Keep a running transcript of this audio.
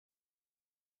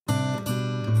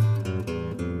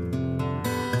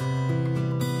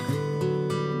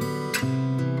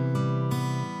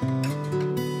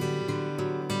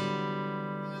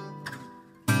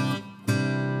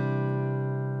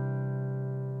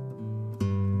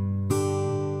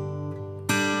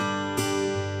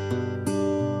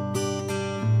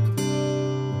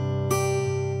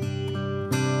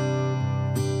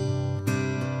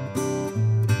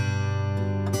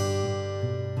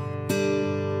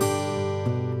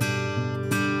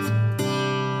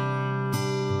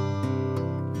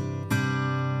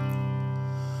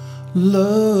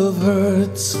Love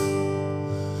hurts,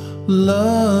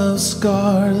 love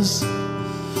scars,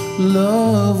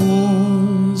 love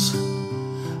wounds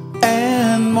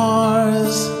and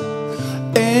mars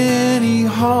any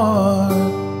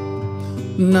heart.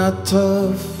 Not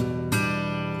tough,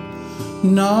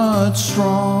 not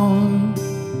strong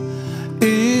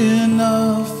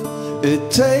enough.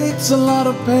 It takes a lot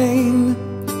of pain,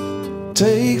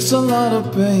 takes a lot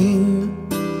of pain.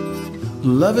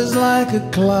 Love is like a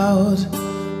cloud,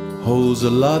 holds a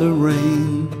lot of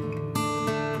rain.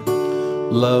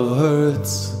 Love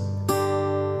hurts,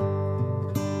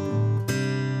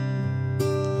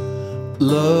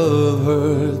 love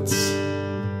hurts.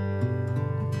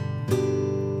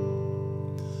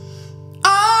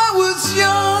 I was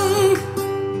young,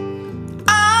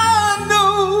 I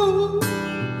know,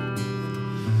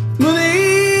 but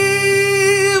even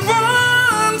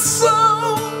so,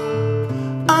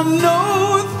 I know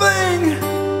a thing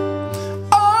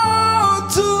or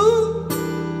two.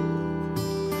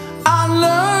 I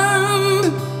learned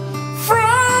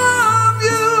from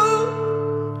you.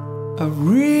 I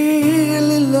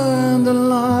really learned a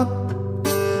lot.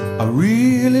 I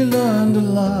really learned a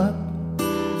lot.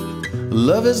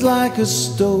 Love is like a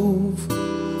stove,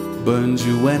 burns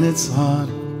you when it's hot.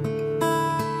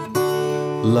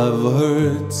 Love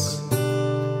hurts,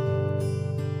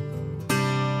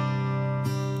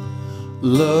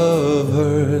 love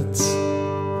hurts.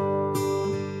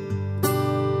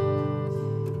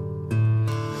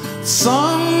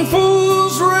 Some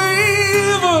fools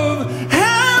rave of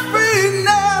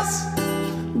happiness,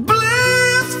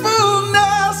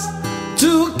 blissfulness,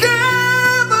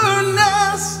 togetherness.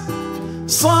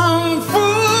 Some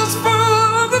fools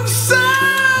for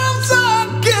themselves, I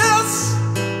guess,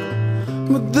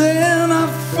 but they're not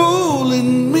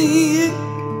fooling me.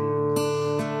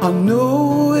 I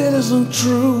know it isn't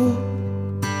true.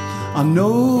 I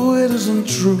know it isn't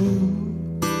true.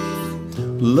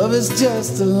 Love is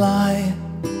just a lie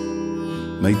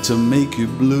made to make you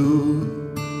blue.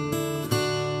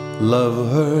 Love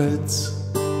hurts,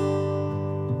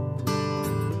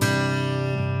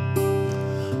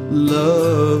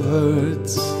 love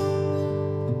hurts,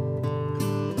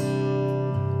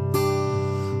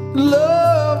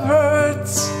 love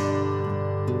hurts,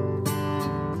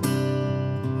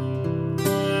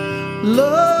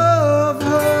 love